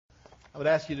I would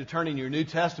ask you to turn in your New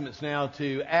Testaments now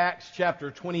to Acts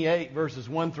chapter 28, verses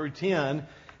 1 through 10.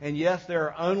 And yes,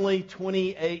 there are only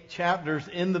 28 chapters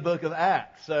in the book of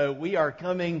Acts. So we are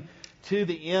coming to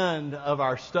the end of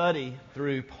our study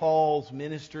through Paul's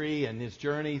ministry and his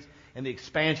journeys and the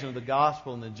expansion of the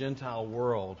gospel in the Gentile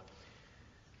world.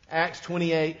 Acts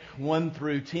 28, 1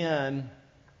 through 10,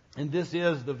 and this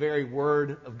is the very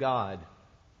Word of God.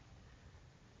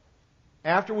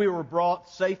 After we were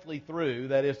brought safely through,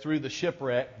 that is, through the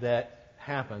shipwreck that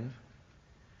happened,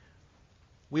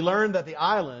 we learned that the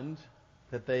island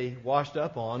that they washed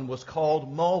up on was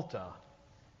called Malta.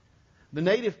 The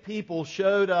native people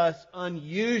showed us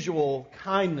unusual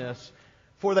kindness,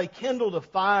 for they kindled a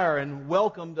fire and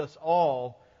welcomed us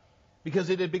all because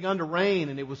it had begun to rain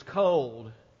and it was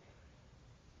cold.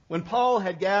 When Paul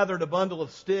had gathered a bundle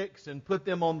of sticks and put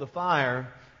them on the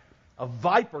fire, a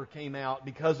viper came out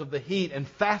because of the heat and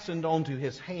fastened onto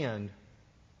his hand.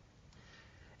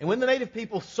 And when the native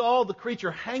people saw the creature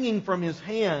hanging from his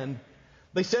hand,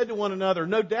 they said to one another,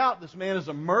 "No doubt this man is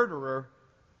a murderer.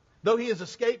 Though he has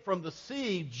escaped from the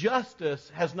sea, justice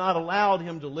has not allowed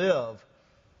him to live."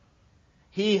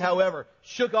 He, however,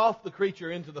 shook off the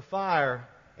creature into the fire,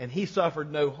 and he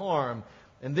suffered no harm.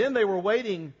 And then they were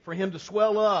waiting for him to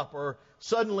swell up or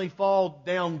suddenly fall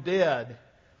down dead.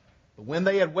 But when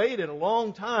they had waited a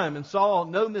long time and saw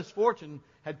no misfortune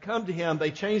had come to him,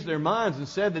 they changed their minds and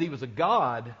said that he was a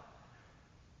god.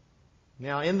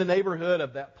 Now, in the neighborhood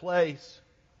of that place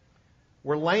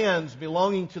were lands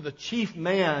belonging to the chief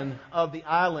man of the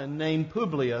island named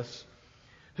Publius,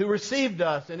 who received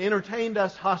us and entertained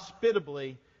us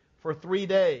hospitably for 3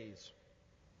 days.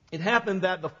 It happened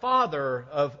that the father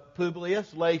of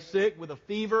Publius lay sick with a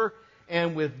fever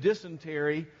and with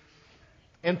dysentery,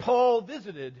 and Paul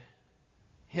visited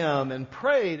him and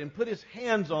prayed and put his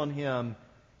hands on him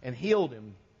and healed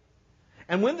him.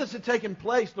 And when this had taken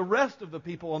place, the rest of the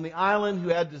people on the island who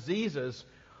had diseases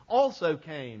also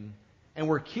came and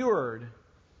were cured.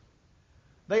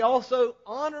 They also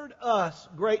honored us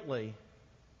greatly.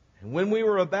 And when we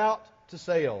were about to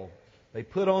sail, they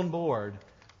put on board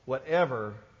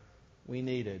whatever we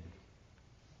needed.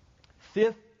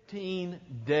 15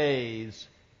 days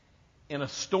in a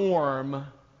storm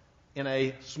in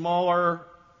a smaller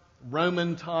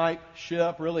Roman-type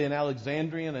ship, really an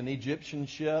Alexandrian, an Egyptian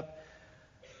ship.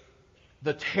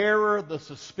 The terror, the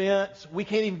suspense, we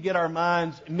can't even get our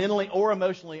minds mentally or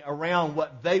emotionally around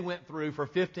what they went through for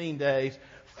 15 days.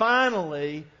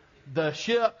 Finally, the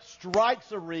ship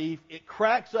strikes a reef. It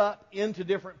cracks up into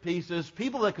different pieces.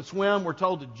 People that could swim were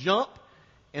told to jump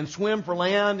and swim for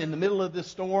land in the middle of this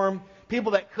storm.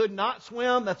 People that could not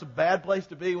swim, that's a bad place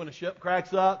to be when a ship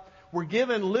cracks up, were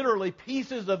given literally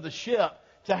pieces of the ship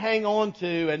to hang on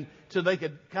to and so they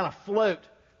could kind of float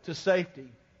to safety.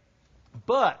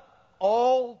 But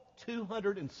all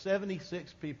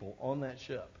 276 people on that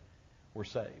ship were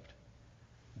saved,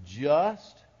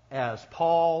 just as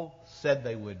Paul said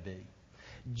they would be.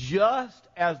 Just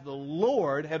as the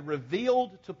Lord had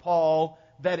revealed to Paul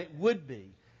that it would be.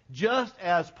 Just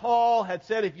as Paul had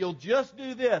said, if you'll just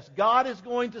do this, God is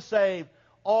going to save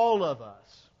all of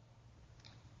us.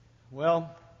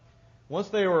 Well, once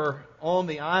they were on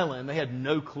the island, they had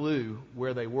no clue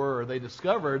where they were. They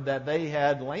discovered that they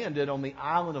had landed on the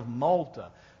island of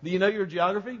Malta. Do you know your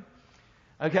geography?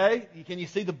 Okay, can you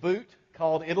see the boot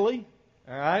called Italy?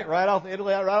 All right, right off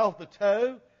Italy, right off the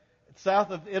toe.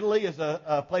 South of Italy is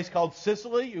a place called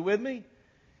Sicily. You with me?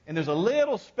 And there's a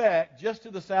little speck just to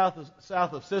the south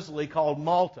of Sicily called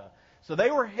Malta. So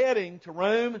they were heading to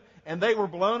Rome, and they were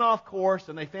blown off course,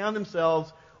 and they found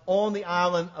themselves on the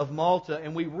island of Malta.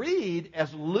 And we read,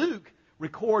 as Luke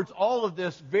records all of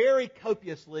this very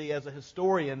copiously as a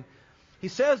historian, he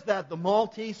says that the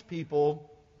Maltese people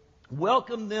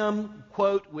welcomed them,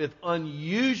 quote, with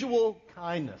unusual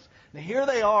kindness. Now here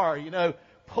they are,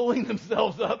 pulling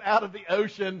themselves up out of the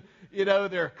ocean.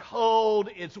 They're cold,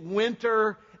 it's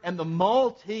winter, and the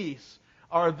Maltese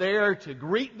are there to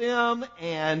greet them.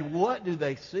 And what do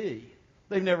they see?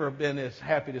 They've never been as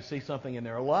happy to see something in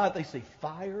their life. They see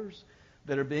fires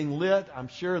that are being lit. I'm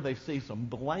sure they see some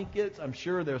blankets. I'm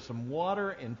sure there's some water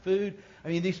and food. I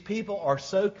mean, these people are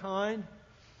so kind.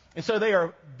 And so they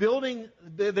are building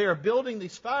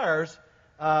these fires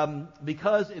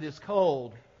because it is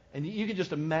cold. And you can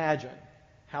just imagine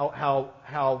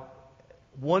how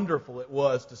wonderful it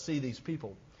was to see these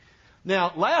people.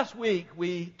 Now, last week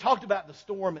we talked about the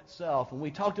storm itself, and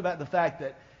we talked about the fact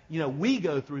that we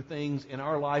go through things in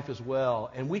our life as well,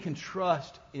 and we can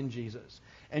trust in Jesus.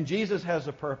 And Jesus has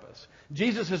a purpose.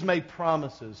 Jesus has made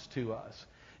promises to us.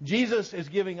 Jesus is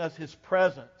giving us His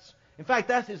presence. In fact,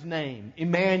 that's His name,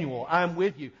 Emmanuel, I'm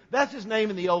with you. That's His name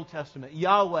in the Old Testament,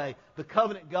 Yahweh, the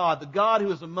covenant God, the God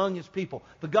who is among His people,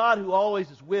 the God who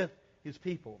always is with His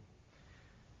people.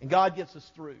 And God gets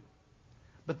us through.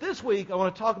 But this week, I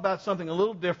want to talk about something a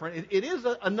little different. It is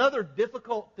another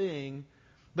difficult thing,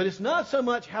 but it's not so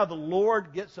much how the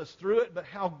Lord gets us through it, but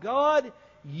how God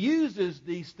uses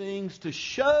these things to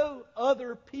show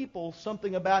other people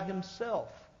something about Himself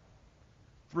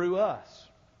through us.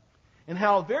 And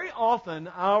how very often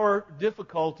our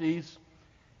difficulties,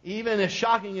 even as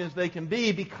shocking as they can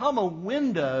be, become a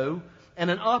window and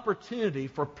an opportunity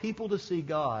for people to see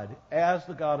God as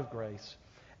the God of grace,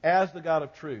 as the God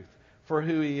of truth, for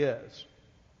who He is.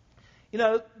 You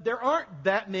know, there aren't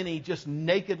that many just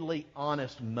nakedly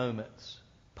honest moments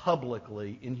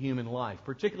publicly in human life,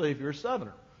 particularly if you're a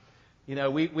Southerner. You know,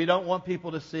 we don't want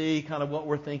people to see kind of what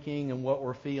we're thinking and what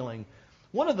we're feeling.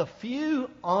 One of the few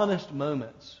honest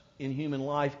moments in human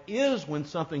life is when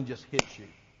something just hits you.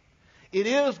 It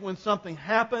is when something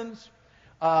happens,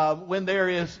 when there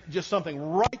is just something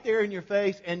right there in your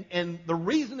face, and the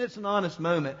reason it's an honest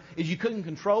moment is you couldn't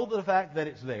control the fact that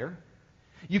it's there.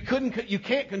 You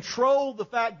can't control the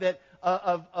fact that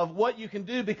of what you can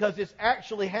do because it's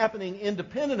actually happening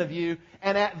independent of you.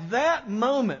 And at that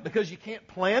moment, because you can't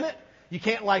plan it, you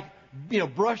can't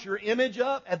brush your image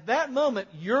up. At that moment,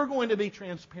 you're going to be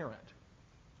transparent.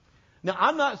 Now,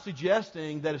 I'm not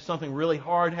suggesting that if something really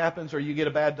hard happens or you get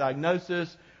a bad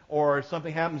diagnosis or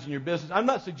something happens in your business, I'm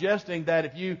not suggesting that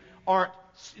if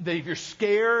you're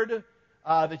scared,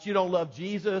 that you don't love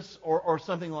Jesus or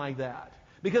something like that.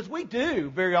 Because we do,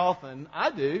 very often, I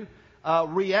do,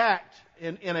 react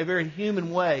in a very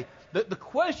human way. The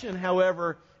question,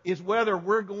 however, is whether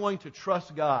we're going to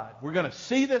trust God. We're going to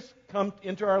see this come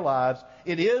into our lives.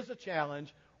 It is a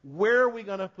challenge. Where are we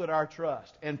going to put our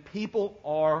trust? And people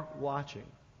are watching.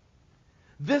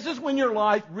 This is when your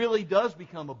life really does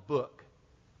become a book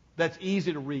that's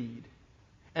easy to read,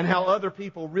 and how other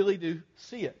people really do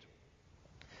see it.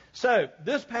 So,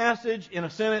 this passage, in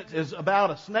a sentence, is about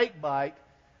a snake bite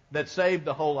that saved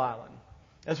the whole island.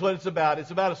 That's what it's about. It's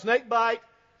about a snake bite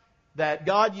that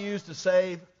God used to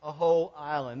save a whole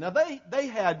island. Now, they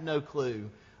had no clue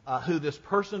who this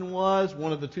person was.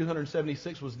 One of the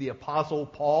 276 was the Apostle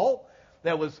Paul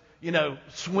that was,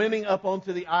 swimming up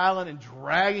onto the island and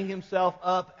dragging himself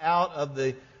up out of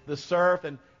the surf.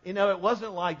 And, it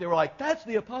wasn't like they were like, that's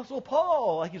the Apostle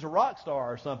Paul, like he's a rock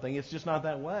star or something. It's just not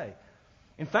that way.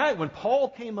 In fact, when Paul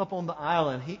came up on the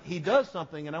island, he does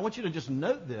something, and I want you to just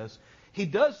note this. He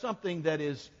does something that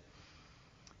is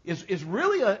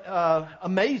really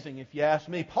amazing, if you ask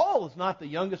me. Paul is not the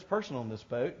youngest person on this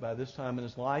boat by this time in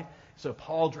his life, so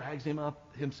Paul drags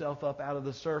himself up out of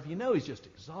the surf. He's just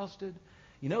exhausted.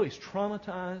 He's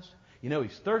traumatized.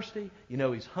 He's thirsty.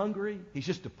 He's hungry. He's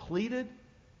just depleted.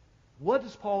 What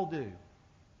does Paul do?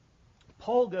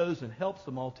 Paul goes and helps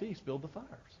the Maltese build the fires.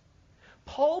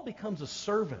 Paul becomes a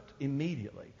servant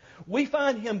immediately. We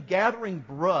find him gathering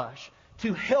brush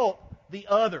to help the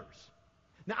others.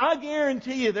 Now, I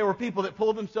guarantee you there were people that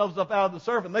pulled themselves up out of the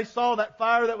surf and they saw that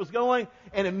fire that was going,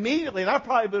 and immediately, and I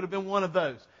probably would have been one of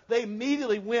those, they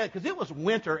immediately went, because it was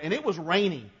winter and it was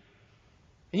raining.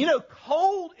 And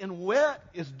cold and wet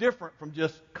is different from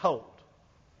just cold.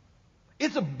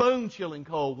 It's a bone-chilling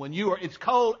cold when it's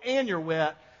cold and you're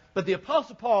wet, but the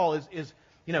Apostle Paul is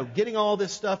getting all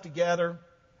this stuff together,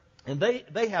 and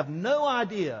they have no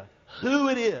idea who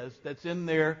it is that's in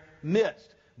their midst.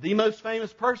 The most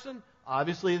famous person,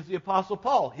 obviously, is the Apostle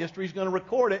Paul. History's going to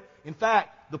record it. In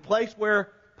fact, the place where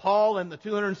Paul and the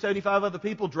 275 other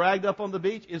people dragged up on the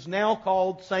beach is now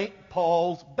called St.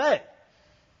 Paul's Bay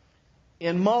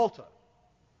in Malta.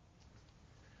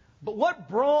 But what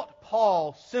brought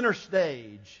Paul center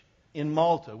stage in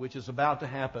Malta, which is about to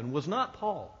happen, was not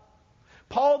Paul.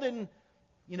 Paul didn't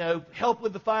help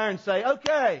with the fire and say,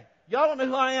 okay, y'all don't know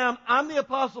who I am. I'm the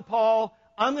Apostle Paul.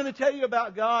 I'm going to tell you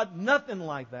about God. Nothing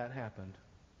like that happened.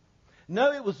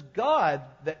 No, it was God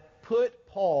that put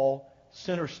Paul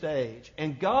center stage.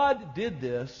 And God did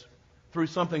this through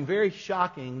something very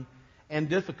shocking and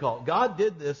difficult. God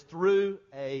did this through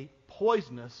a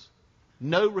poisonous,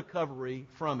 no recovery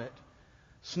from it,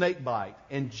 snake bite.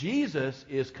 And Jesus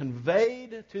is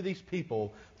conveyed to these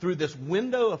people through this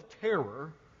window of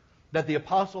terror that the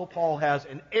Apostle Paul has,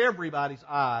 and everybody's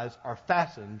eyes are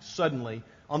fastened suddenly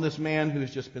on this man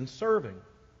who's just been serving.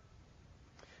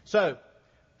 So,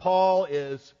 Paul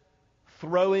is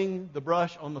throwing the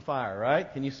brush on the fire,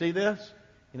 right? Can you see this?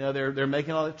 They're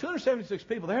making all that. 276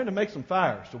 people, they're having to make some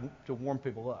fires to warm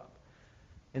people up.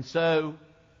 And so,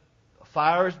 a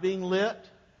fire is being lit.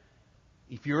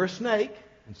 If you're a snake,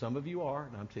 and some of you are,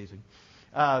 and I'm teasing,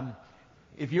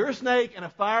 If you're a snake and a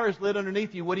fire is lit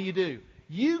underneath you, what do?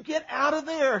 You get out of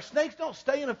there. Snakes don't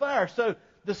stay in a fire. So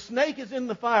the snake is in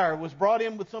the fire, was brought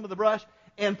in with some of the brush,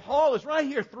 and Paul is right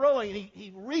here throwing, and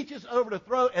he reaches over to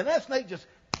throw, and that snake just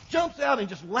jumps out and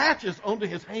just latches onto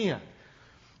his hand.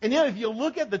 And if you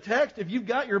look at the text, if you've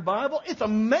got your Bible, it's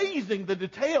amazing the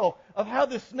detail of how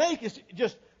this snake is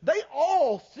just, they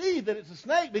all see that it's a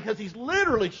snake because he's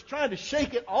literally trying to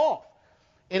shake it off.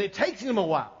 And it takes him a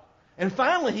while. And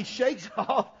finally he shakes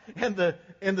off and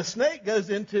the snake goes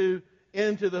into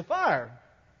the fire.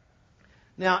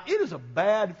 Now, it is a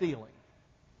bad feeling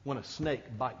when a snake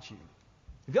bites you.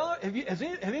 Have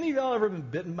any of y'all ever been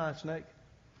bitten by a snake?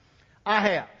 I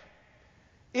have.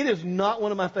 It is not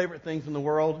one of my favorite things in the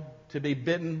world to be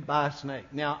bitten by a snake.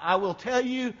 Now, I will tell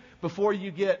you before you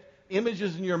get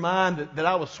images in your mind that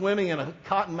I was swimming and a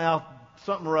cottonmouth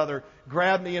something or other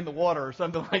grabbed me in the water or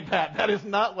something like that. That is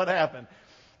not what happened.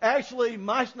 Actually,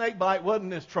 my snake bite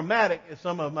wasn't as traumatic as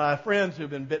some of my friends who've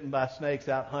been bitten by snakes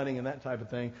out hunting and that type of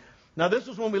thing. Now, this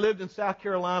was when we lived in South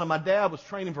Carolina. My dad was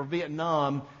training for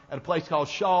Vietnam at a place called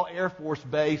Shaw Air Force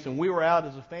Base, and we were out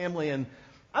as a family, and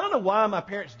I don't know why my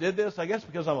parents did this. I guess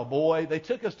because I'm a boy. They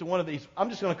took us to one of these, I'm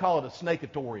just going to call it a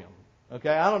snakeatorium. Okay?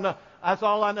 I don't know. That's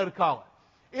all I know to call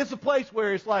it. It's a place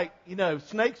where it's like,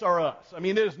 snakes are us. I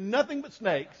mean, there's nothing but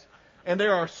snakes. And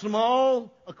there are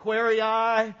small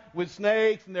aquarii with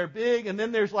snakes, and they're big. And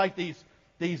then there's like these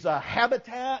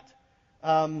habitat.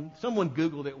 Someone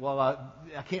Googled it. Well,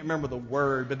 I can't remember the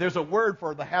word, but there's a word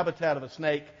for the habitat of a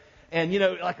snake. And,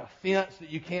 like a fence that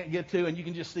you can't get to, and you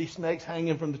can just see snakes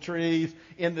hanging from the trees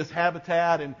in this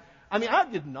habitat. And, I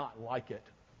did not like it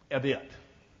a bit.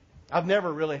 I've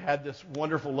never really had this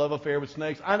wonderful love affair with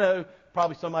snakes. I know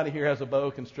probably somebody here has a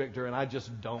boa constrictor, and I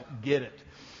just don't get it.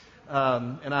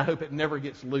 And I hope it never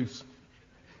gets loose.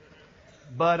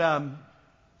 But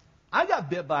I got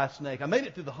bit by a snake. I made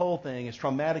it through the whole thing, as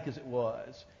traumatic as it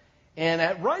was.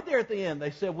 And right there at the end,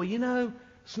 they said, well,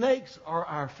 snakes are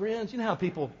our friends. You know how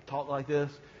people talk like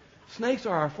this? Snakes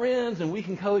are our friends, and we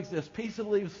can coexist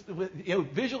peaceably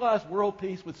visualize world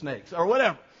peace with snakes, or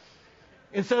whatever.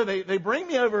 And so they bring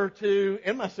me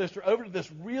and my sister, over to this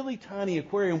really tiny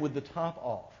aquarium with the top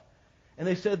off. And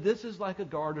they said, this is like a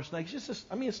garter snake. It's just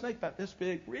a snake about this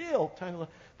big, real tiny.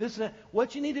 This and that.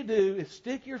 What you need to do is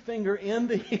stick your finger in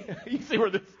the, you see where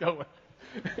this is going.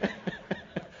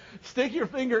 Stick your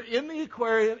finger in the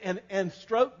aquarium and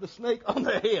stroke the snake on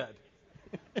the head.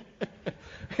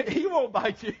 He won't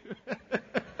bite you.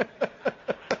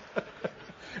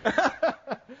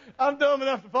 I'm dumb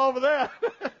enough to fall for that.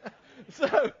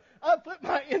 So I put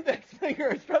my index finger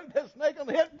and stroked that snake on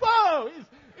the head. Whoa!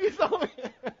 He's on me.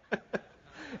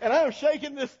 And I'm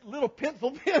shaking this little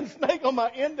pencil pen snake on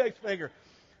my index finger.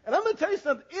 And I'm going to tell you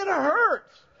something. It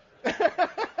hurts.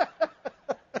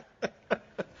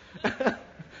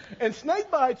 And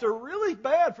snake bites are really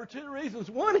bad for two reasons.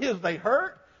 One is they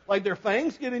hurt, like their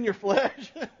fangs get in your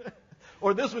flesh.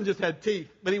 Or this one just had teeth,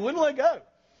 but he wouldn't let go.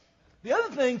 The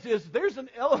other thing is there's an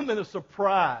element of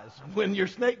surprise when you're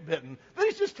snake bitten that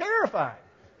is just terrifying.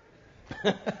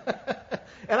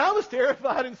 And I was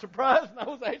terrified and surprised, and I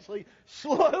was actually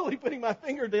slowly putting my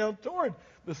finger down toward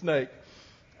the snake.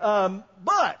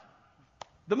 But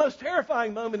the most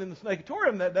terrifying moment in the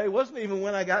snakeatorium that day wasn't even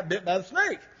when I got bit by the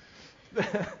snake.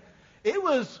 It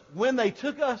was when they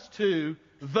took us to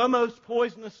the most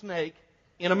poisonous snake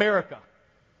in America.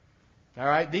 All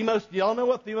right, do y'all know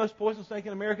what the most poisonous snake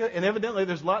in America? And evidently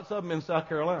there's lots of them in South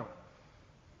Carolina.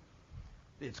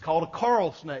 It's called a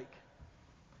coral snake.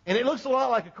 And it looks a lot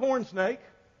like a corn snake,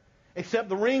 except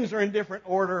the rings are in different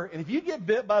order. And if you get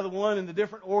bit by the one in the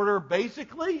different order,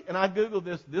 basically, and I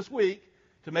Googled this week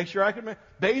to make sure I could remember,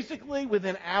 basically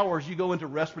within hours you go into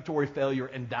respiratory failure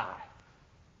and die.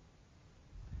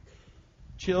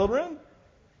 Children,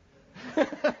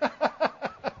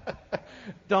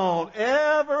 don't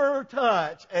ever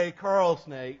touch a coral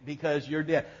snake because you're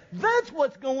dead. That's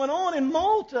what's going on in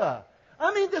Malta.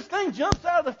 This thing jumps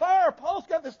out of the fire. Paul's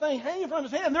got this thing hanging from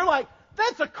his hand. They're like,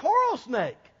 that's a coral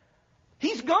snake.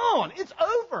 He's gone. It's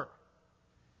over.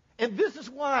 And this is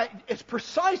why it's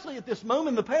precisely at this moment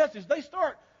in the passage they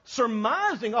start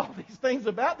surmising all these things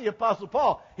about the Apostle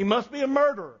Paul. He must be a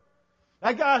murderer.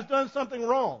 That guy's done something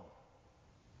wrong.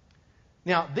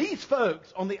 Now, these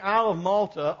folks on the Isle of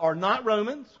Malta are not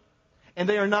Romans, and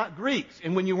they are not Greeks.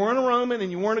 And when you weren't a Roman and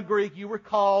you weren't a Greek, you were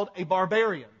called a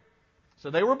barbarian.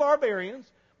 So they were barbarians,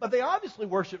 but they obviously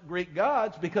worshiped Greek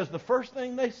gods because the first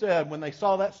thing they said when they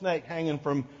saw that snake hanging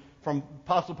from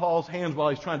Apostle Paul's hands while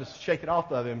he's trying to shake it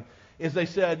off of him is they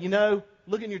said,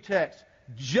 look in your text,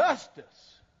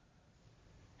 justice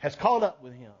has caught up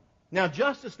with him. Now,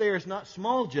 justice there is not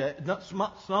small j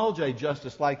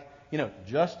justice like,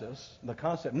 justice, the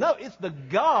concept. No, it's the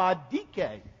god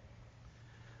Dike.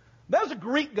 That was a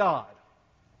Greek god.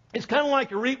 It's kind of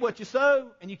like you reap what you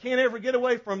sow, and you can't ever get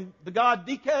away from the god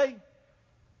Dike.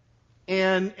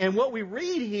 And what we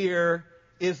read here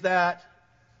is that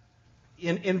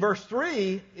in verse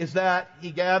 3 is that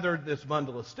he gathered this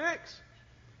bundle of sticks,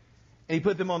 and he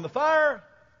put them on the fire.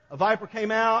 A viper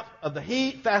came out of the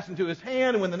heat, fastened to his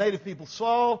hand, and when the native people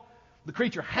saw the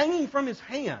creature hanging from his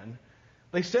hand,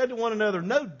 they said to one another,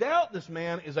 "No doubt this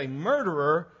man is a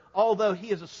murderer, although he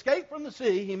has escaped from the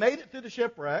sea. He made it through the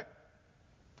shipwreck.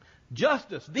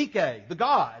 Justice, Dike, the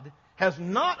god, has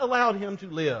not allowed him to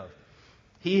live."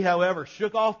 He, however,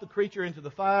 shook off the creature into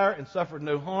the fire and suffered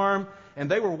no harm, and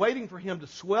they were waiting for him to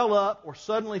swell up or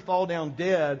suddenly fall down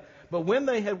dead. But when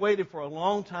they had waited for a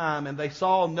long time and they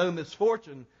saw no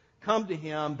misfortune come to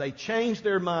him, they changed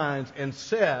their minds and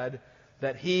said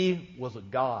that he was a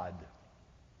god.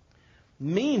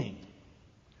 Meaning,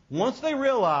 once they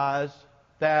realized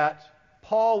that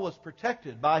Paul was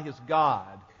protected by his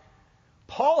God,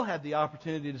 Paul had the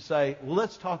opportunity to say,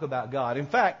 let's talk about God. In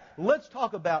fact, let's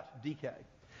talk about Dike.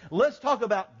 Let's talk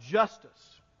about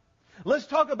justice. Let's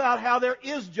talk about how there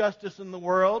is justice in the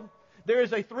world. There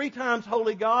is a 3 times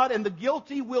holy God, and the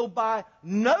guilty will by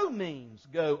no means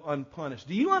go unpunished.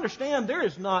 Do you understand? There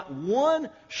is not one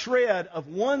shred of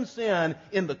one sin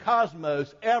in the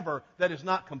cosmos ever that is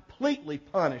not completely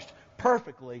punished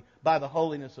perfectly by the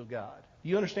holiness of God.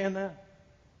 You understand that?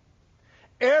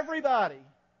 Everybody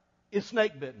is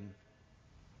snake bitten,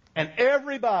 and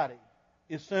everybody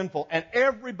is sinful, and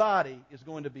everybody is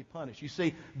going to be punished. You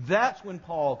see, that's when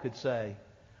Paul could say,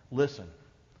 listen,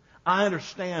 I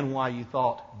understand why you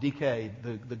thought Dike,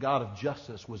 the God of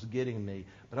justice, was getting me,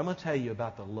 but I'm going to tell you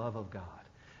about the love of God.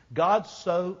 God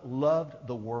so loved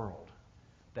the world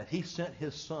that He sent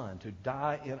His Son to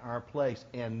die in our place,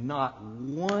 and not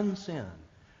one sin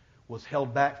was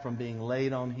held back from being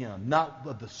laid on Him.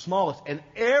 Not the smallest. And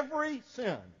every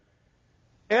sin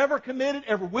ever committed,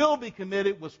 ever will be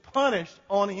committed, was punished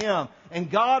on Him. And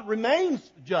God remains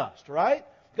just, right?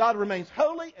 God remains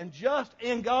holy and just,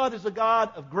 and God is a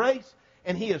God of grace,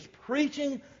 and He is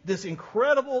preaching this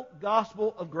incredible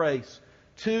gospel of grace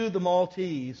to the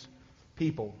Maltese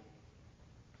people.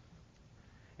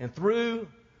 And through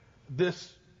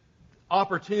this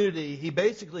opportunity, He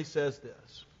basically says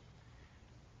this.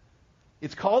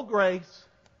 It's called grace.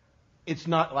 It's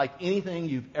not like anything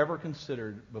you've ever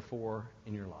considered before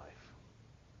in your life.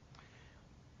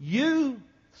 You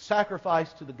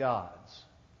sacrifice to the gods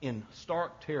in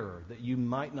stark terror that you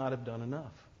might not have done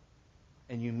enough.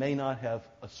 And you may not have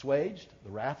assuaged the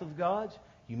wrath of the gods.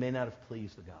 You may not have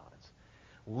pleased the gods.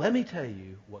 Let me tell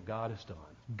you what God has done.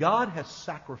 God has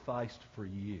sacrificed for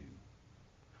you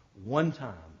one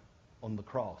time on the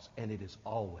cross, and it is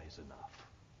always enough.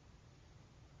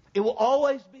 It will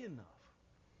always be enough.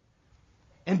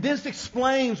 And this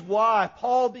explains why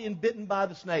Paul being bitten by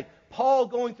the snake, Paul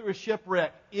going through a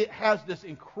shipwreck, it has this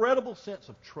incredible sense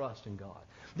of trust in God.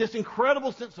 This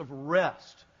incredible sense of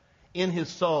rest in his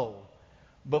soul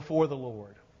before the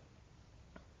Lord.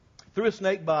 Through a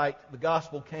snake bite, the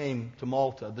gospel came to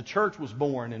Malta. The church was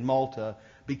born in Malta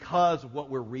because of what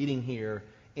we're reading here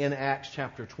in Acts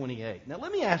chapter 28. Now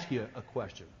let me ask you a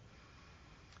question.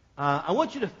 I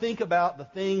want you to think about the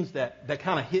things that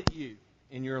kind of hit you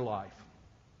in your life.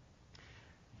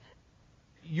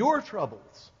 Your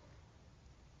troubles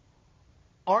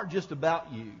aren't just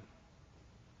about you.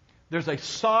 There's a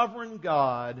sovereign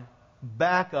God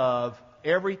back of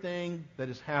everything that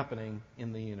is happening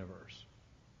in the universe.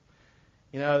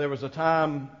 You know, there was a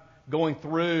time going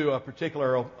through a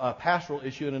particular pastoral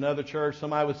issue in another church,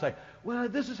 somebody would say, well,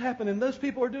 this is happening, those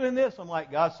people are doing this. I'm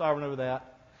like, God's sovereign over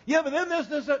that. Yeah, but then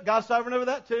this, God's sovereign over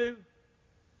that too.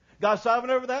 God's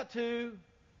sovereign over that too.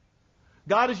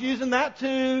 God is using that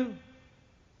too.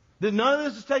 That none of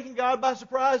this is taking God by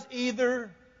surprise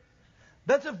either.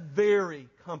 That's a very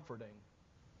comforting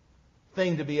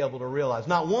thing to be able to realize.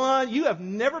 Not one, you have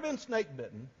never been snake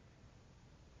bitten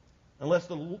unless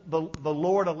the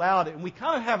Lord allowed it. And we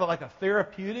kind of have like a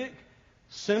therapeutic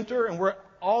center, and we're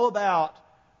all about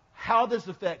how this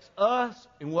affects us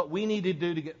and what we need to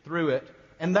do to get through it.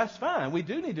 And that's fine. We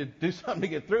do need to do something to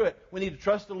get through it. We need to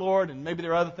trust the Lord, and maybe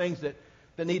there are other things that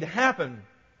need to happen.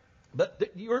 But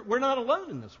we're not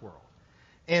alone in this world.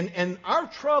 And our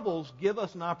troubles give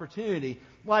us an opportunity.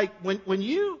 Like when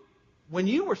you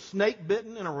were snake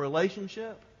bitten in a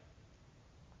relationship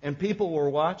and people were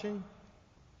watching.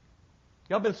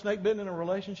 Y'all been snake bitten in a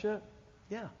relationship?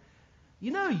 Yeah.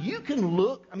 You know, you can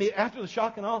look, after the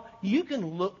shock and awe, you can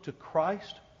look to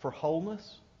Christ for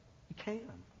wholeness He can,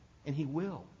 and He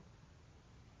will.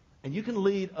 And you can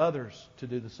lead others to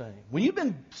do the same. When you've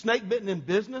been snake bitten in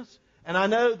business, and I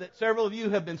know that several of you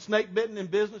have been snake bitten in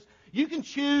business, you can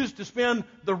choose to spend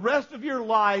the rest of your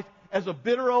life as a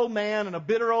bitter old man and a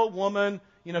bitter old woman,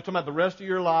 talking about the rest of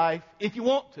your life, if you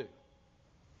want to.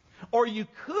 Or you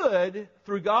could,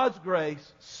 through God's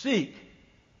grace, seek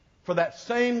for that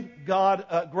same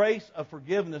grace of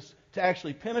forgiveness to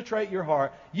actually penetrate your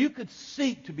heart. You could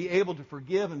seek to be able to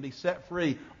forgive and be set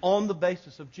free on the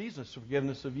basis of Jesus'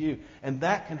 forgiveness of you. And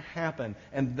that can happen.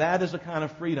 And that is a kind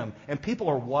of freedom. And people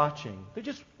are watching.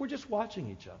 We're just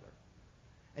watching each other.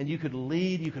 And you could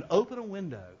lead, you can open a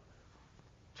window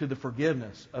to the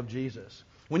forgiveness of Jesus.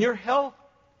 When your health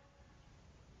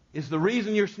is the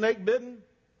reason you're snake bitten,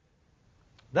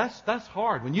 that's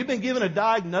hard. When you've been given a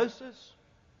diagnosis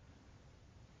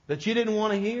that you didn't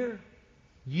want to hear,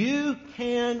 you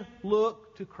can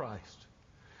look to Christ.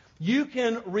 You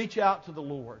can reach out to the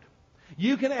Lord.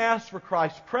 You can ask for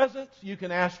Christ's presence. You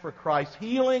can ask for Christ's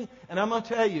healing. And I'm going to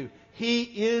tell you, He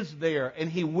is there and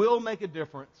He will make a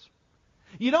difference.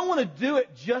 You don't want to do it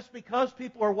just because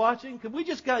people are watching. Because we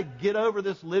just got to get over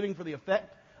this living for the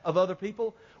effect of other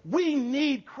people. We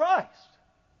need Christ.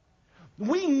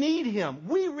 We need Him.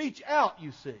 We reach out,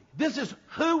 you see. This is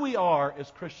who we are as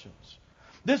Christians.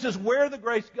 This is where the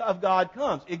grace of God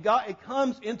comes. It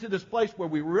comes into this place where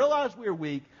we realize we are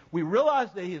weak. We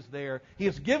realize that He is there. He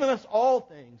has given us all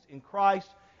things in Christ,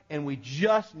 and we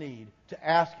just need to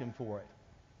ask Him for it.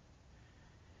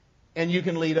 And you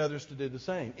can lead others to do the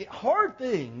same. Hard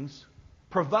things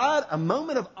provide a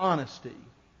moment of honesty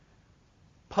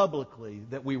publicly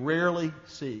that we rarely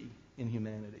see in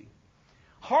humanity.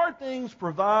 Hard things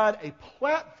provide a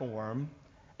platform,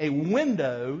 a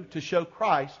window to show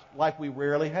Christ like we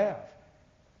rarely have.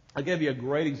 I'll give you a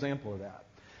great example of that.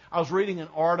 I was reading an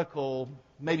article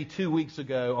maybe 2 weeks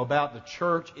ago about the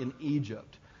church in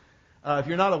Egypt. If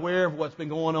you're not aware of what's been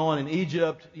going on in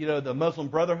Egypt, the Muslim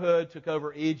Brotherhood took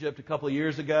over Egypt a couple of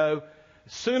years ago.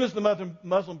 As soon as the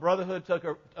Muslim Brotherhood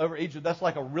took over Egypt, that's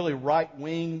like a really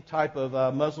right-wing type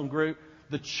of Muslim group,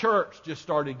 the church just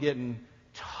started getting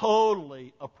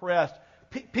totally oppressed.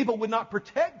 People would not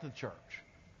protect the church.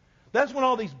 That's when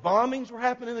all these bombings were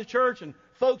happening in the church and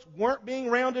folks weren't being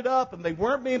rounded up and they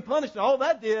weren't being punished. And all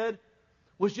that did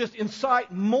was just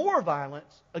incite more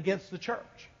violence against the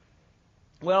church.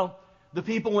 Well, the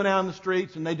people went out in the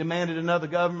streets and they demanded another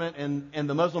government, and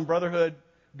the Muslim Brotherhood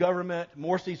government,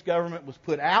 Morsi's government, was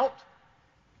put out.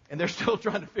 And they're still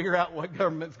trying to figure out what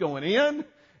government's going in.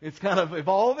 It's kind of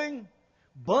evolving.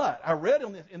 But I read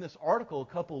in this article a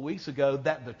couple of weeks ago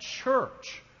that the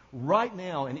church right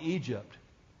now in Egypt,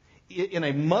 in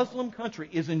a Muslim country,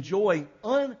 is enjoying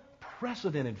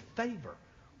unprecedented favor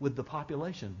with the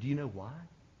population. Do you know why?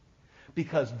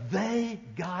 Because they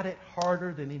got it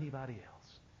harder than anybody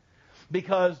else.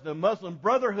 Because the Muslim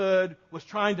Brotherhood was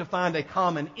trying to find a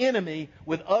common enemy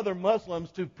with other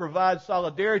Muslims to provide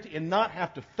solidarity and not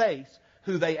have to face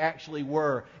who they actually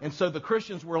were. And so the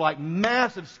Christians were like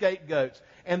massive scapegoats.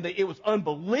 And it was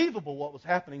unbelievable what was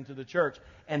happening to the church.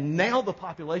 And now the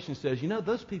population says,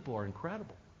 those people are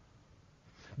incredible.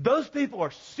 Those people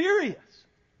are serious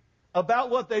about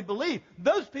what they believe.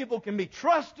 Those people can be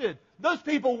trusted. Those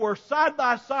people were side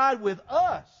by side with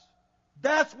us.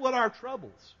 That's what our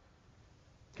troubles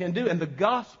can do. And the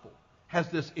gospel has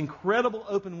this incredible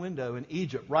open window in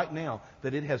Egypt right now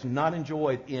that it has not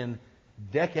enjoyed in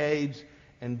decades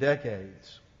and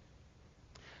decades.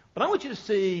 But I want you to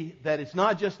see that it's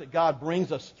not just that God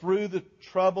brings us through the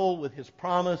trouble with His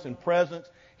promise and presence.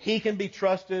 He can be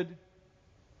trusted,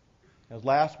 as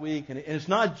last week. And it's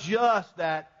not just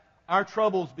that our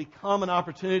troubles become an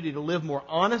opportunity to live more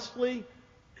honestly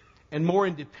and more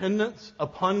in dependence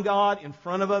upon God in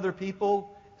front of other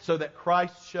people so that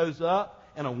Christ shows up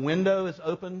and a window is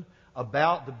opened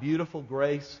about the beautiful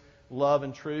grace, love,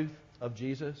 and truth of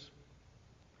Jesus.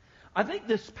 I think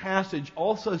this passage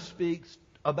also speaks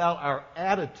about our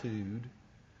attitude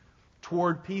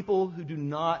toward people who do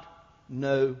not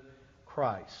know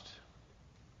Christ.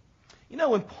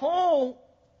 When Paul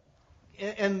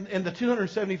and the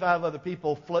 275 other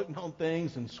people floating on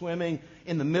things and swimming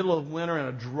in the middle of winter in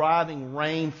a driving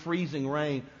rain, freezing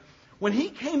rain, when he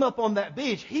came up on that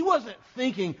beach, he wasn't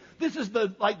thinking, this is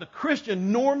like the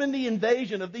Christian Normandy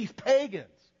invasion of these pagans.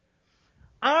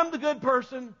 I'm the good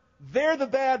person. They're the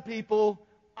bad people.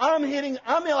 I'm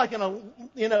like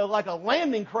a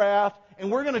landing craft,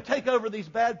 and we're going to take over these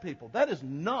bad people. That is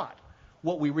not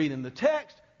what we read in the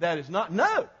text. That is not.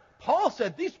 No. Paul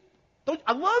said,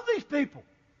 I love these people.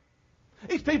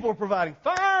 These people are providing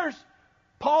fires.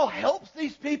 Paul helps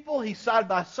these people. He's side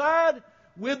by side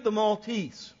with the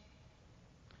Maltese.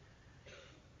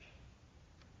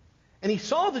 And he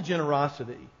saw the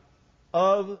generosity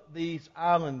of these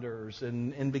islanders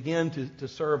and began to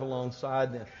serve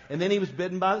alongside them. And then he was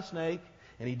bitten by the snake,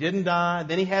 and he didn't die.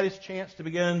 Then he had his chance to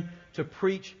begin to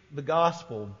preach the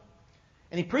gospel.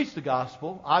 And he preached the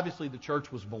gospel. Obviously, the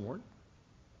church was born.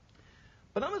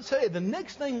 But I'm going to tell you, the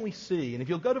next thing we see, and if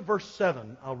you'll go to verse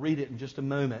 7, I'll read it in just a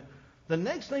moment. The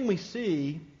next thing we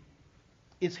see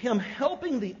is him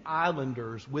helping the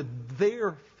islanders with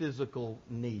their physical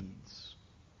needs.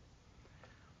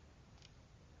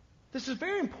 This is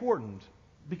very important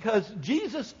because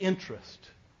Jesus' interest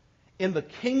in the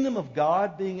kingdom of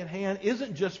God being at hand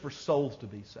isn't just for souls to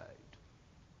be saved.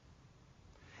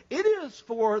 It is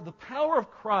for the power of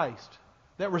Christ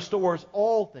that restores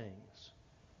all things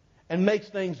and makes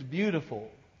things beautiful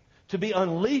to be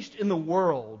unleashed in the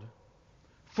world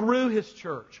through His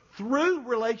church, through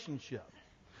relationship,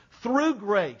 through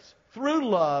grace, through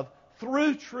love,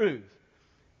 through truth.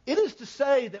 It is to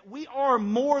say that we are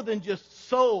more than just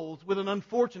souls with an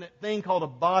unfortunate thing called a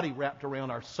body wrapped around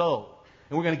our soul.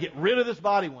 And we're going to get rid of this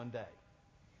body one day.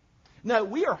 No,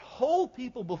 we are whole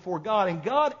people before God, and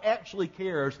God actually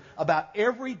cares about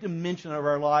every dimension of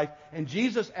our life, and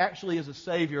Jesus actually is a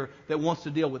Savior that wants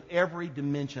to deal with every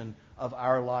dimension of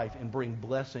our life and bring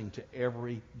blessing to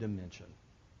every dimension.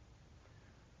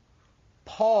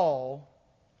 Paul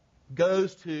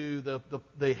goes to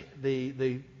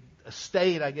the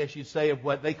estate, I guess you'd say, of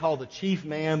what they call the chief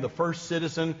man, the first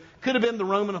citizen. Could have been the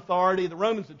Roman authority. The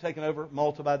Romans had taken over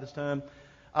Malta by this time.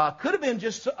 Could have been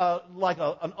just like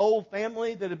an old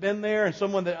family that had been there and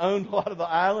someone that owned a lot of the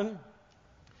island.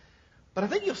 But I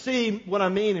think you'll see what I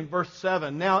mean in verse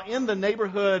 7. Now, in the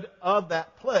neighborhood of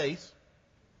that place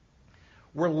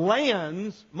were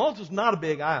lands. Malta's not a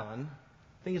big island.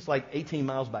 I think it's like 18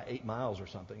 miles by 8 miles or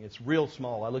something. It's real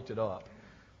small. I looked it up.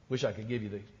 Wish I could give you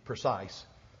the precise.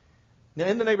 Now,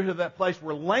 in the neighborhood of that place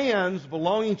were lands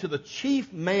belonging to the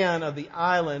chief man of the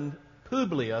island,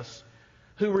 Publius,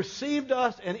 who received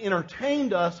us and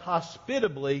entertained us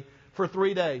hospitably for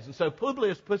 3 days. And so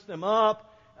Publius puts them up.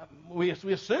 We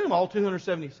assume all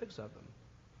 276 of them.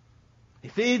 He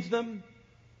feeds them.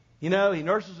 He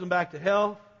nurses them back to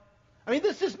health. I mean,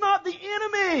 this is not the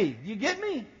enemy. You get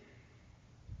me?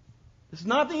 This is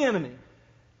not the enemy.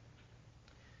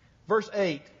 Verse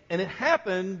 8. And it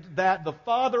happened that the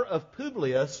father of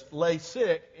Publius lay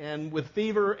sick and with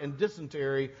fever and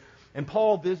dysentery. And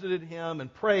Paul visited him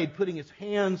and prayed, putting his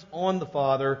hands on the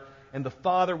father, and the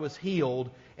father was healed.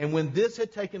 And when this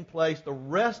had taken place, the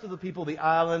rest of the people of the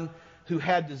island who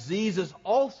had diseases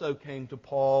also came to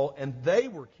Paul, and they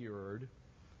were cured.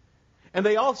 And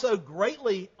they also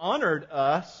greatly honored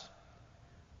us.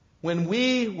 When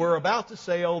we were about to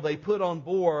sail, they put on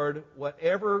board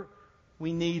whatever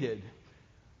we needed.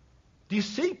 Do you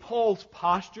see Paul's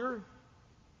posture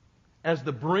as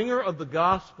the bringer of the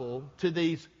gospel to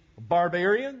these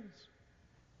barbarians?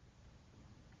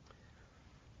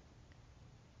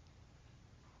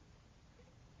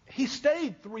 He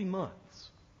stayed 3 months.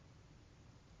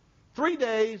 3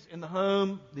 days in the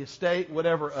home, the estate,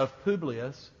 whatever, of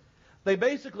Publius. They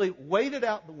basically waited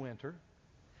out the winter.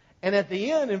 And at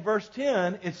the end, in verse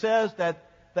 10, it says that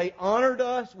they honored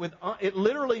us with, it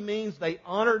literally means they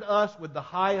honored us with the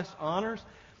highest honors.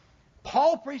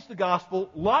 Paul preached the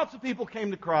gospel. Lots of people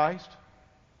came to Christ.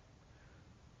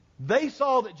 They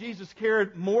saw that Jesus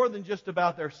cared more than just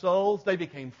about their souls. They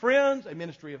became friends. A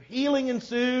ministry of healing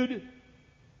ensued.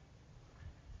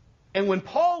 And when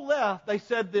Paul left, they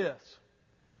said this: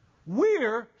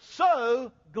 "We're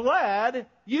so glad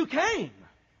you came.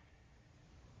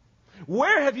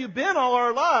 Where have you been all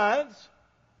our lives?"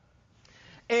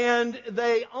 And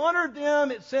they honored them,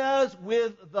 it says,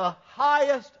 with the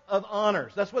highest of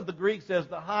honors. That's what the Greek says,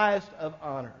 the highest of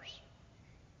honors.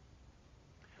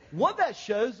 What that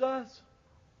shows us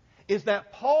is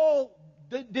that Paul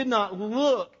did not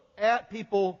look at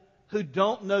people who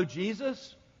don't know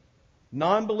Jesus,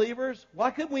 non-believers.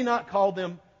 Why could we not call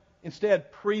them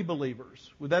instead pre-believers?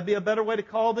 Would that be a better way to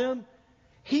call them?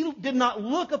 He did not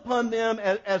look upon them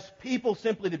as people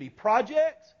simply to be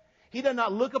projects. He did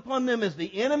not look upon them as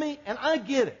the enemy. And I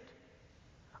get it.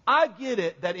 I get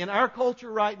it that in our culture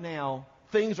right now,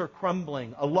 things are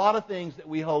crumbling. A lot of things that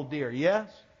we hold dear, yes?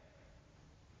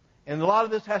 And a lot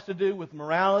of this has to do with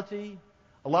morality.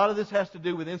 A lot of this has to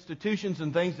do with institutions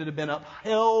and things that have been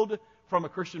upheld from a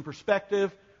Christian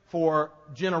perspective for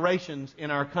generations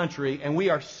in our country. And we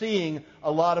are seeing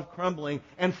a lot of crumbling.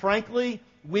 And frankly,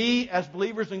 we as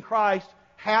believers in Christ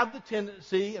have the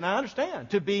tendency, and I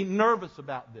understand, to be nervous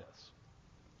about this.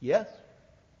 Yes?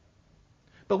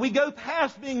 But we go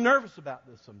past being nervous about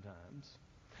this sometimes,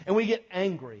 and we get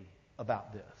angry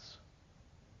about this.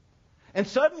 And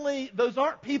suddenly, those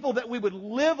aren't people that we would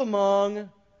live among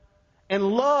and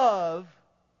love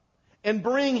and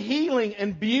bring healing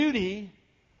and beauty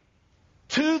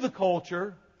to the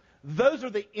culture. Those are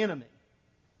the enemy.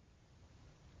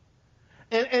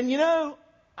 And you know,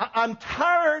 I'm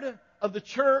tired of the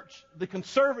church, the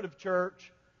conservative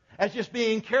church, as just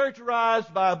being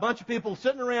characterized by a bunch of people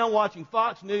sitting around watching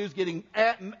Fox News, getting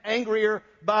angrier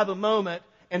by the moment,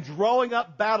 and drawing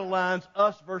up battle lines,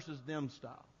 us versus them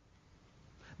style.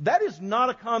 That is not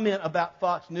a comment about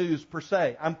Fox News per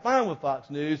se. I'm fine with Fox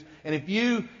News, and if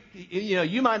you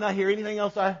might not hear anything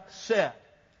else I said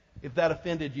if that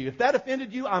offended you. If that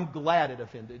offended you, I'm glad it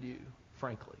offended you,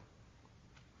 frankly.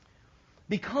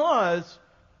 Because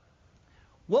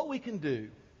what we can do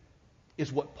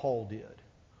is what Paul did.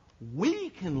 We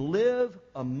can live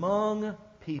among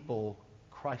people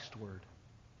Christ-word,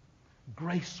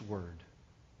 grace-word,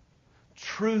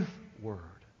 truth-word.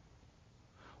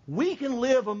 We can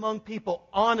live among people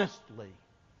honestly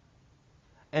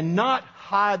and not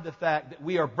hide the fact that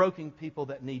we are broken people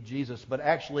that need Jesus, but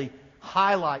actually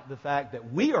highlight the fact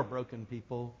that we are broken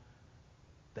people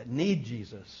that need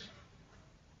Jesus.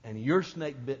 And you're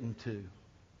snake-bitten too.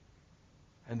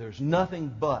 And there's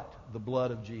nothing but the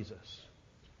blood of Jesus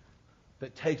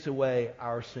that takes away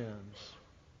our sins.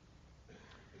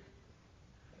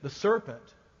 The serpent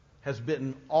has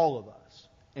bitten all of us,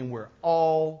 and we're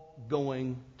all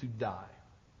going to die.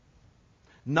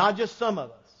 Not just some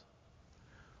of us,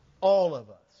 all of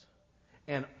us.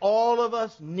 And all of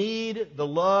us need the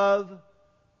love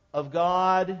of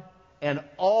God, and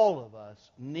all of us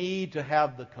need to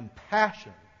have the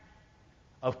compassion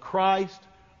of Christ,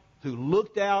 who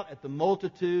looked out at the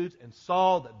multitudes and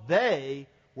saw that they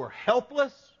were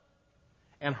helpless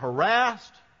and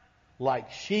harassed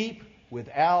like sheep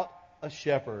without a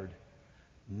shepherd,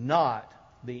 not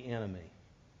the enemy.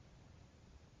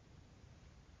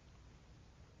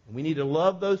 And we need to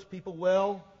love those people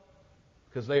well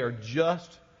because they are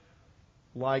just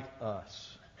like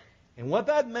us. And what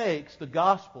that makes the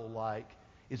gospel like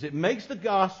is it makes the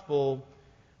gospel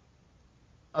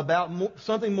about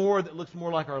something more that looks more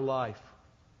like our life.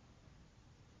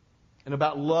 And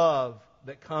about love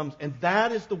that comes. And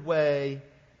that is the way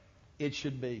it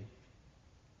should be.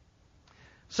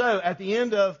 So, at the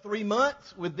end of 3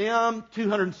 months with them,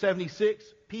 276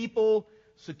 people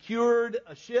secured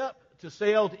a ship to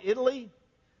sail to Italy.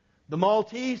 The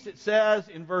Maltese, it says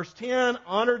in verse 10,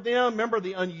 honored them. Remember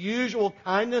the unusual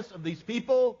kindness of these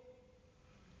people.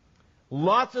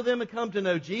 Lots of them had come to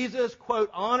know Jesus, quote,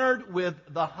 honored with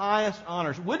the highest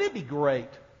honors. Wouldn't it be great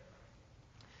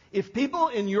if people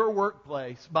in your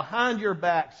workplace, behind your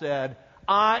back, said,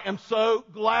 I am so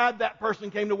glad that person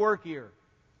came to work here.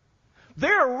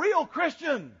 They're a real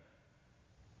Christian.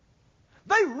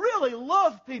 They really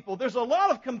love people. There's a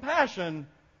lot of compassion.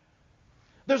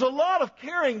 There's a lot of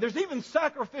caring. There's even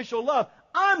sacrificial love.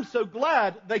 I'm so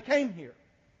glad they came here.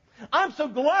 I'm so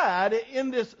glad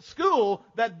in this school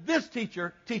that this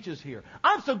teacher teaches here.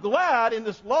 I'm so glad in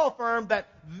this law firm that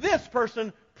this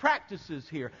person practices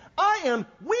here.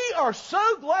 We are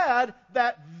so glad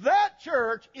that that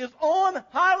church is on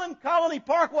Highland Colony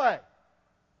Parkway.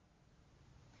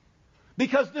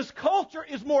 Because this culture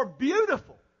is more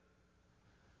beautiful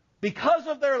because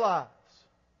of their lives,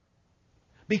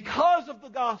 because of the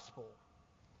gospel.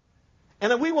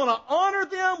 And that we want to honor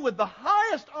them with the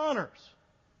highest honors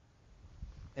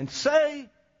and say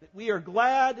that we are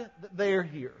glad that they are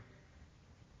here.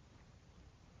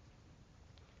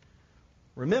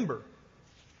 Remember,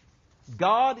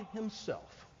 God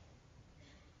Himself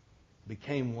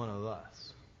became one of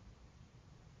us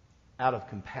out of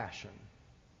compassion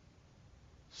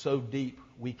so deep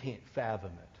we can't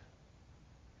fathom it.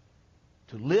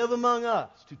 To live among us,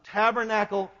 to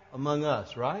tabernacle among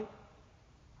us, right?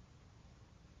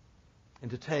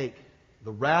 And to take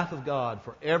the wrath of God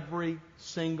for every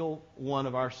single one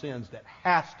of our sins that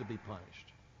has to be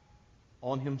punished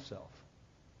on Himself.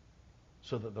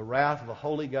 So that the wrath of a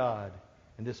holy God,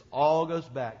 and this all goes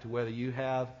back to whether you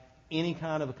have any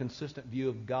kind of a consistent view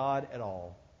of God at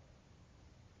all.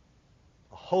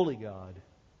 A holy God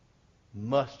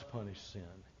must punish sin.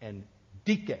 And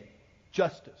dike,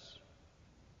 justice,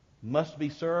 must be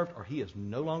served or He is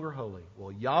no longer holy.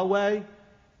 Well, Yahweh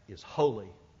is holy.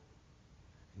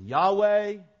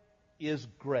 Yahweh is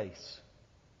grace.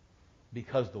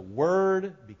 Because the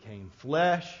Word became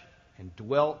flesh and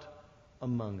dwelt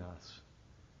among us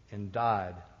and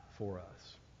died for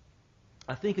us.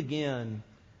 I think again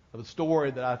of a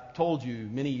story that I told you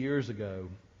many years ago.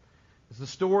 It's the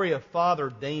story of Father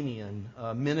Damien,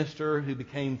 a minister who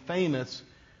became famous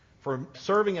for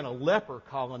serving in a leper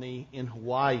colony in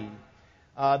Hawaii.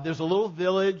 There's a little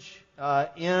village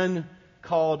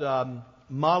called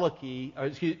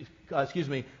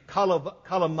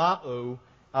Kalama'u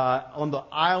on the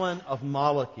island of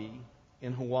Molokai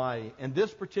in Hawaii. And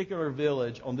this particular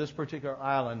village on this particular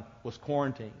island was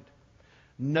quarantined.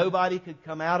 Nobody could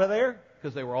come out of there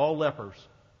because they were all lepers.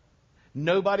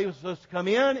 Nobody was supposed to come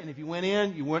in, and if you went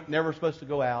in, you weren't never supposed to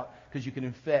go out because you could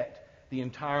infect the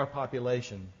entire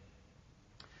population.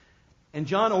 And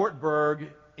John Ortberg,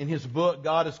 in his book,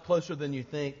 God is Closer Than You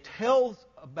Think, tells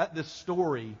about this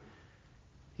story.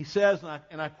 He says,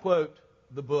 and I quote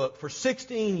the book, for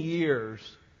 16 years,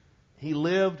 he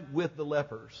lived with the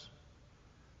lepers.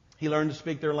 He learned to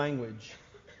speak their language.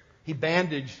 He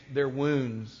bandaged their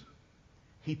wounds.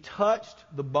 He touched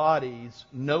the bodies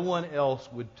no one else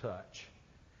would touch.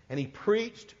 And he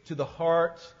preached to the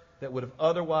hearts that would have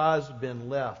otherwise been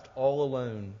left all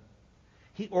alone.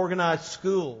 He organized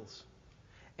schools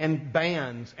and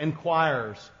bands and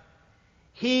choirs.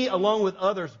 He, along with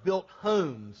others, built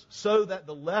homes so that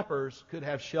the lepers could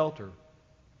have shelter.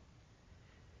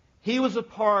 He was a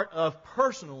part of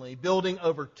personally building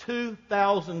over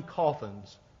 2,000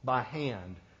 coffins by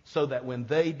hand so that when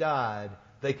they died,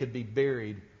 they could be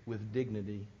buried with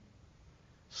dignity.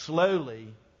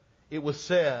 Slowly, it was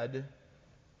said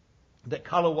that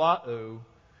Kalawa'u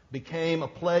became a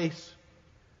place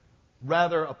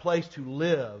to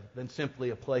live than simply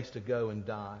a place to go and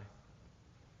die.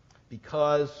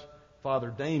 Because Father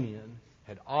Damien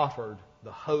had offered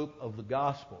the hope of the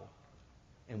gospel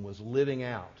and was living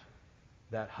out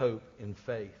that hope in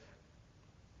faith.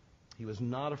 He was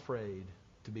not afraid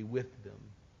to be with them.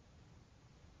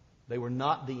 They were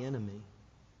not the enemy.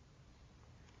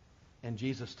 And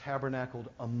Jesus tabernacled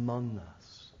among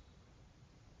us.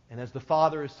 And as the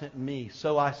Father has sent me,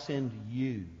 so I send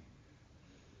you.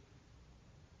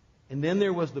 And then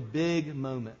there was the big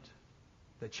moment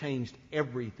that changed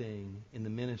everything in the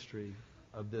ministry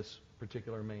of this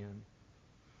particular man.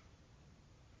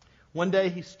 One day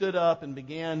he stood up and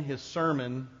began his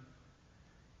sermon,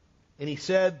 and he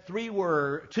said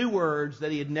two words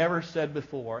that he had never said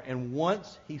before. And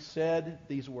once he said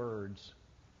these words,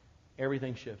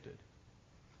 everything shifted.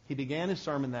 He began his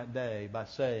sermon that day by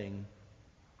saying,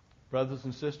 brothers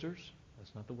and sisters,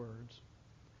 that's not the words,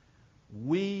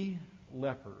 we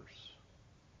lepers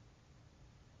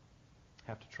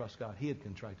have to trust God. He had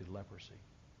contracted leprosy.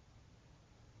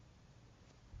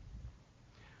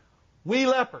 We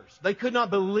lepers, they could not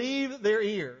believe their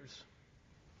ears.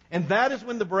 And that is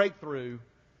when the breakthrough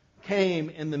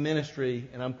came in the ministry.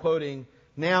 And I'm quoting,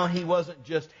 now he wasn't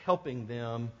just helping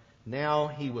them, now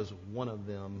he was one of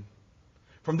them.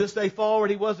 From this day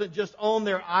forward, he wasn't just on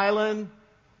their island,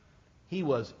 he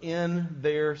was in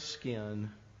their skin.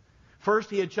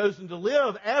 First, he had chosen to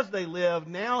live as they lived.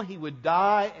 Now he would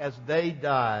die as they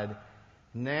died.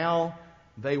 Now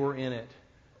they were in it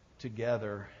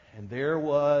together. And there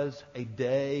was a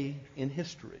day in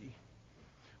history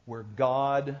where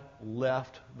God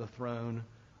left the throne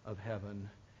of heaven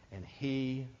and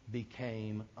he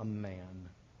became a man.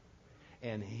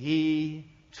 And he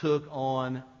took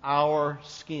on our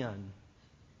skin.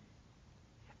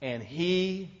 And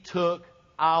he took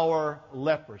our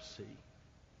leprosy,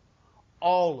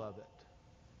 all of it,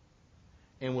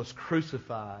 and was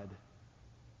crucified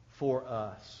for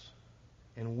us.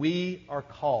 And we are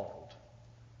called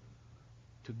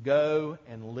to go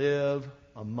and live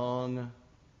among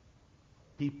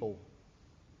people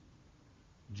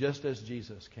just as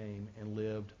Jesus came and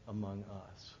lived among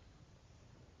us.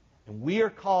 And we are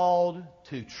called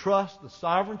to trust the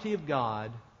sovereignty of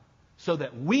God so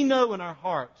that we know in our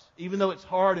hearts, even though it's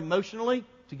hard emotionally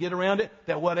to get around it,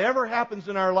 that whatever happens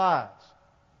in our lives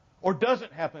or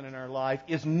doesn't happen in our life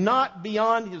is not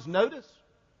beyond His notice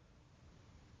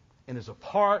and is a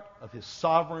part of His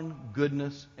sovereign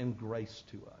goodness and grace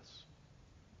to us.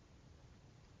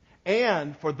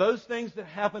 And for those things that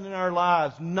happen in our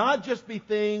lives, not just be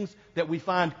things that we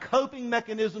find coping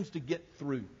mechanisms to get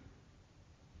through,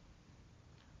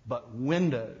 but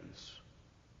windows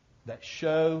that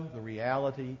show the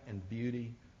reality and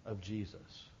beauty of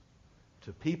Jesus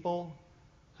to people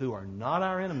who are not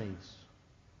our enemies,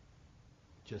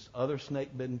 just other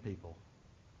snake-bitten people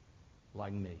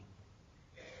like me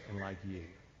and like you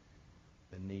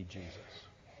that need Jesus.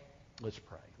 Let's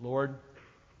pray. Lord,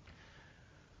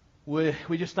 we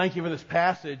just thank you for this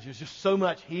passage. There's just so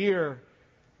much here.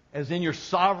 As in your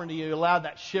sovereignty, you allowed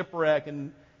that shipwreck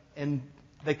and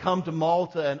they come to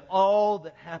Malta and all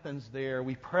that happens there.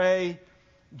 We pray,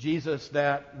 Jesus,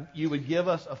 that you would give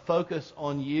us a focus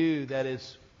on you that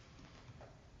is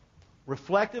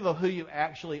reflective of who you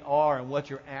actually are and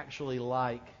what you're actually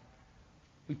like.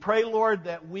 We pray, Lord,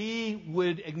 that we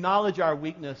would acknowledge our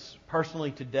weakness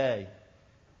personally today,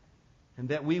 and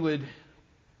that we would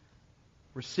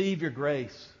receive your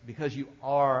grace because you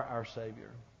are our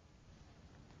Savior.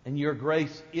 And your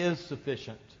grace is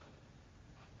sufficient,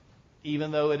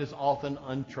 even though it is often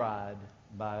untried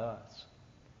by us.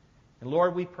 And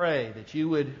Lord, we pray that you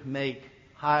would make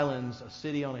Highlands a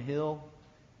city on a hill.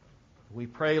 We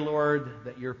pray, Lord,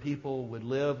 that your people would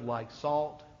live like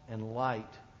salt and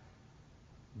light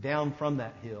down from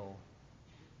that hill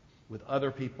with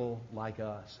other people like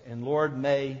us. And Lord,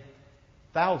 may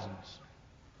thousands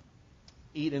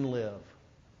eat and live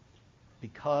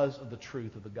because of the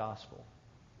truth of the gospel,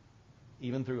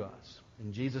 even through us.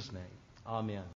 In Jesus' name, amen.